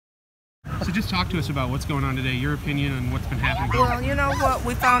So just talk to us about what's going on today, your opinion on what's been happening. Well, you know what?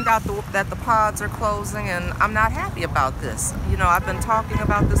 We found out that the pods are closing, and I'm not happy about this. You know, I've been talking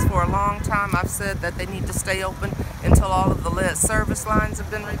about this for a long time. I've said that they need to stay open until all of the lead service lines have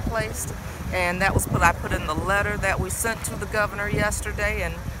been replaced. And that was I put in the letter that we sent to the governor yesterday,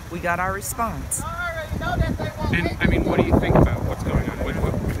 and we got our response. And I mean, what do you think about what's going on?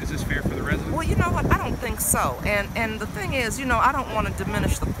 Is this fair for the residents? Well, you know what? I don't think so. And the thing is, you know, I don't want to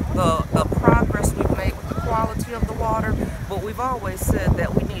diminish the progress we've made with the quality of the water, but we've always said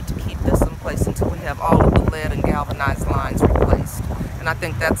that we need to keep this in place until we have all of the lead and galvanized lines replaced. And I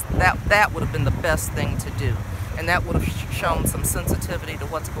think that would have been the best thing to do. And that would have shown some sensitivity to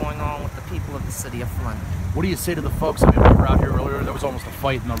what's going on with the people of the city of Flint. What do you say to the folks? I mean, we were out here earlier, there was almost a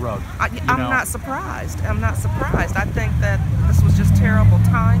fight in the road. I'm not surprised. I'm not surprised. I think that this was just terrible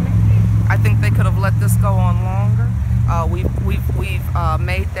timing. I think they could have let this go on longer. We've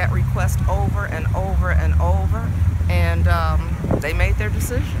made that request over and over and over, and they made their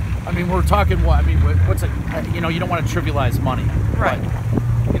decision. I mean, we're talking what? I mean, what's it? You know, you don't want to trivialize money, right?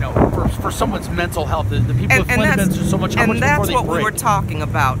 But, you know, for someone's mental health, the people of Flint have been through so much. How much before they break? And that's what we were talking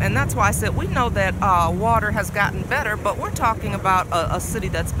about, and that's why I said we know that water has gotten better, but we're talking about a city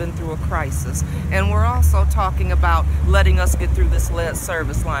that's been through a crisis, and we're also talking about letting us get through this lead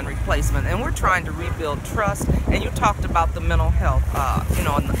service line replacement, and we're trying to rebuild trust. And you talked about the mental health, you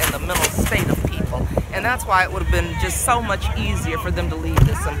know, and the mental state of people, and that's why it would have been just so much easier for them to leave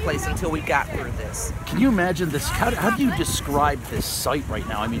this in place until we got through this. Can you imagine this? How do you describe this site right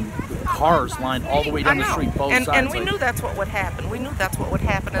now? I mean, cars lined all the way down the street, both sides. And we knew that's what would happen. We knew that's what would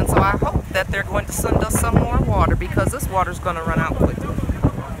happen, and so I hope that they're going to send us some more water, because this water's going to run out quickly.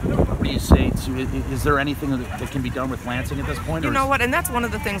 What do you say is there anything that can be done with Lansing at this point? You know what, and that's one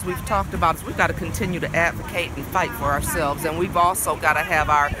of the things we've talked about, is we've got to continue to advocate and fight for ourselves, and we've also got to have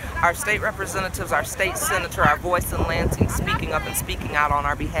our state representatives, our state senator, our voice in Lansing speaking up and speaking out on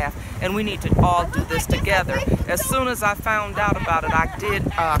our behalf, and we need to all do this together. As soon as I found out about it, I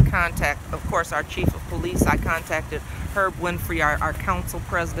did contact, of course, our chief of police. I contacted Herb Winfrey, our council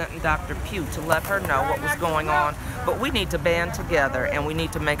president, and Dr. Pugh, to let her know what was going on. But we need to band together, and we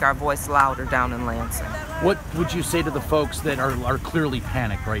need to make our voice louder down in Lansing. What would you say to the folks that are clearly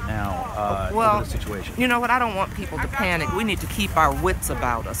panicked right now over the situation? You know what, I don't want people to panic. We need to keep our wits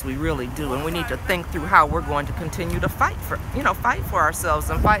about us, we really do, and we need to think through how we're going to continue to fight for ourselves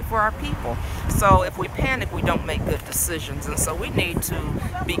and fight for our people. So if we panic, we don't make good decisions, and so we need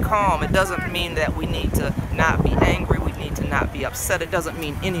to be calm. It doesn't mean that we need to not be angry, we need to not be upset. It doesn't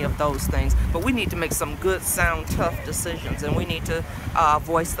mean any of those things, but we need to make some good, sound, tough decisions, and we need to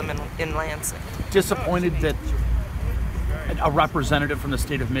voice them in Lansing. Disappointed that a representative from the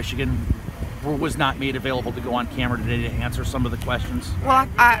state of Michigan was not made available to go on camera today to answer some of the questions? Well,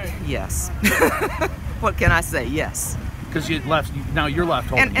 yes. What can I say? Yes. Because you left, now you're left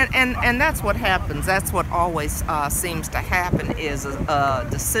home. And that's what happens. That's what always seems to happen, is a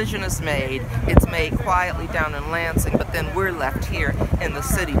decision is made. It's made quietly down in Lansing, but then we're left here in the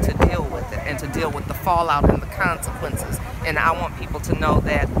city to deal with it and to deal with the fallout and the consequences. And I want people to know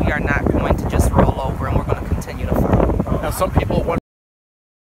that we are not going to just roll over, and we're going to continue to fight. Now, some people